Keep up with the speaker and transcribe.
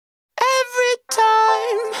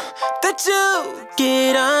that you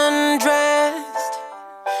get undressed,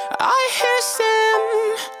 I hear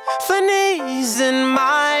symphonies in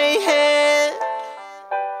my head.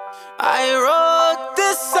 I wrote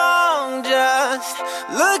this song just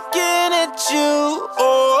looking at you.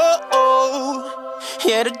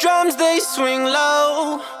 Yeah, the drums they swing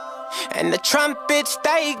low, and the trumpets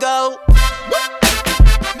they go,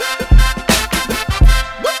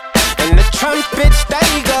 and the trumpets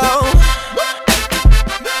they go.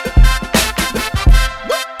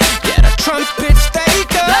 Yeah, the trumpets they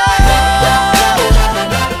go.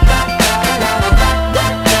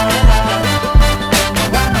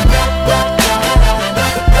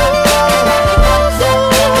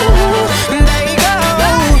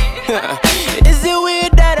 Is it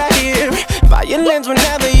weird that I hear violins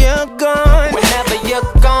whenever you're gone? Whenever you're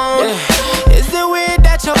gone. Yeah. Is it weird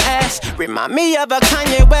that your ass remind me of a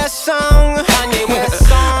Kanye West song? Kanye West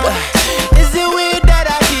song. Is it weird that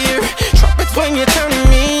I hear trumpets when you're turning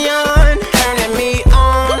me on? Turning me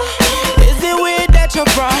on. Is it weird that your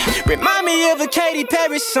bra remind me of a Katy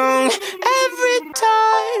Perry song? Every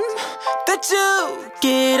time that you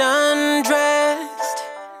get undressed,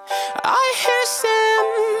 I hear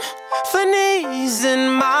symphonies in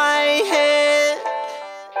my head.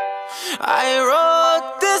 I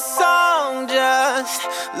wrote this song just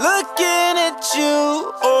looking at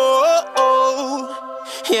you.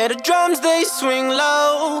 Yeah, the drums they swing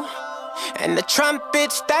low, and the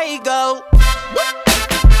trumpets they go,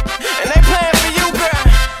 and they playing for you, girl.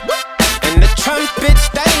 And the trumpets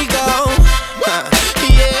they go.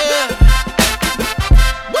 Yeah.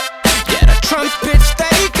 Yeah, the trumpets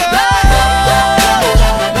they go.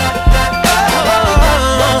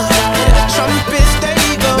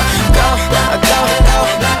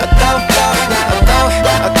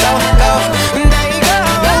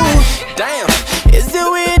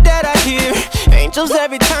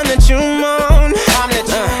 Every time that you moan,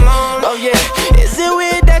 oh yeah. Is it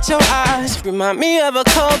weird that your eyes remind me of a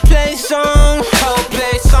Coldplay song?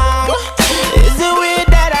 Coldplay song. Is it weird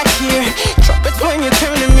that I hear trumpets when you're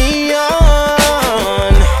turning me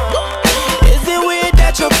on? Is it weird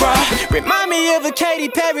that your bra remind me of a Katy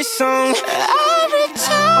Perry song? Every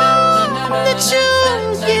time that you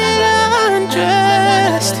get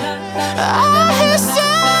undressed, I hear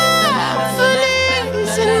symphonies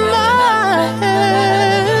in my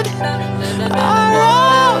head. I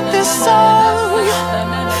wrote this song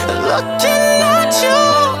looking at you.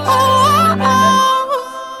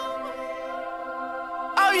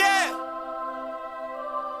 Oh yeah.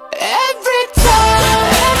 Every time you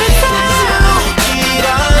get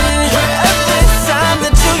undressed, every time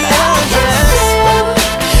that you get undressed,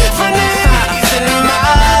 symphonies in my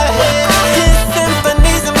head,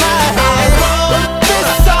 symphonies in my head.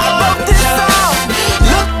 I wrote this song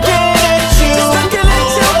looking at you.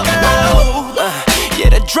 Yeah,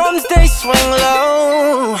 the drums they swing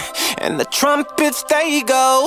low, and the trumpets they go.